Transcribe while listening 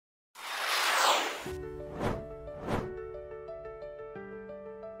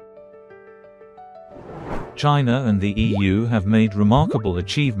China and the EU have made remarkable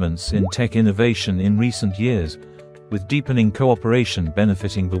achievements in tech innovation in recent years, with deepening cooperation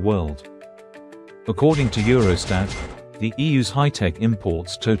benefiting the world. According to Eurostat, the EU's high-tech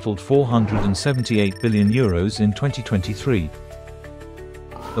imports totaled €478 billion in 2023,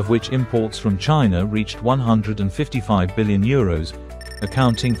 of which imports from China reached €155 billion,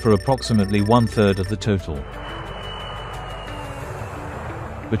 accounting for approximately one-third of the total.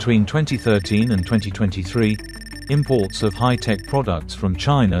 Between 2013 and 2023, imports of high-tech products from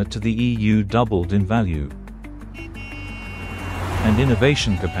China to the EU doubled in value. And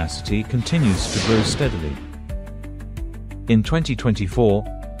innovation capacity continues to grow steadily. In 2024,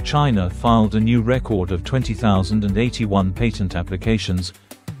 China filed a new record of 20,081 patent applications,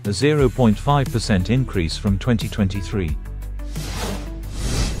 a 0.5% increase from 2023.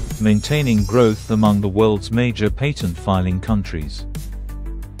 Maintaining growth among the world's major patent filing countries.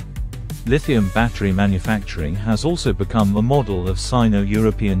 Lithium battery manufacturing has also become a model of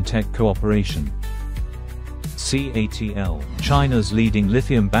Sino-European tech cooperation. CATL, China's leading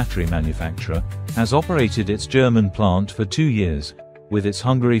lithium battery manufacturer, has operated its German plant for 2 years, with its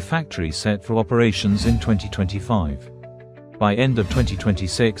Hungary factory set for operations in 2025. By end of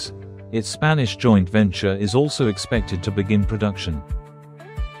 2026, its Spanish joint venture is also expected to begin production.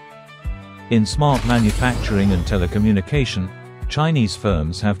 In smart manufacturing and telecommunication, Chinese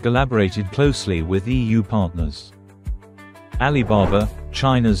firms have collaborated closely with EU partners. Alibaba,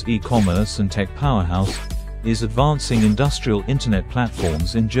 China's e-commerce and tech powerhouse, is advancing industrial internet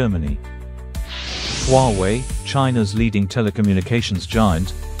platforms in Germany. Huawei, China's leading telecommunications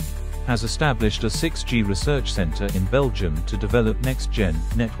giant, has established a 6G research center in Belgium to develop next-gen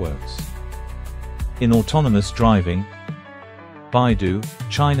networks. In autonomous driving, Baidu,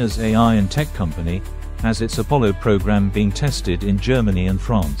 China's AI and tech company, has its Apollo program being tested in Germany and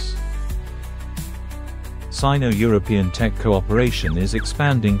France. Sino-European tech cooperation is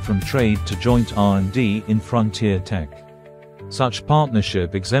expanding from trade to joint R&D in frontier tech. Such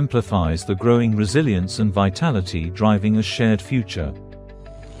partnership exemplifies the growing resilience and vitality driving a shared future.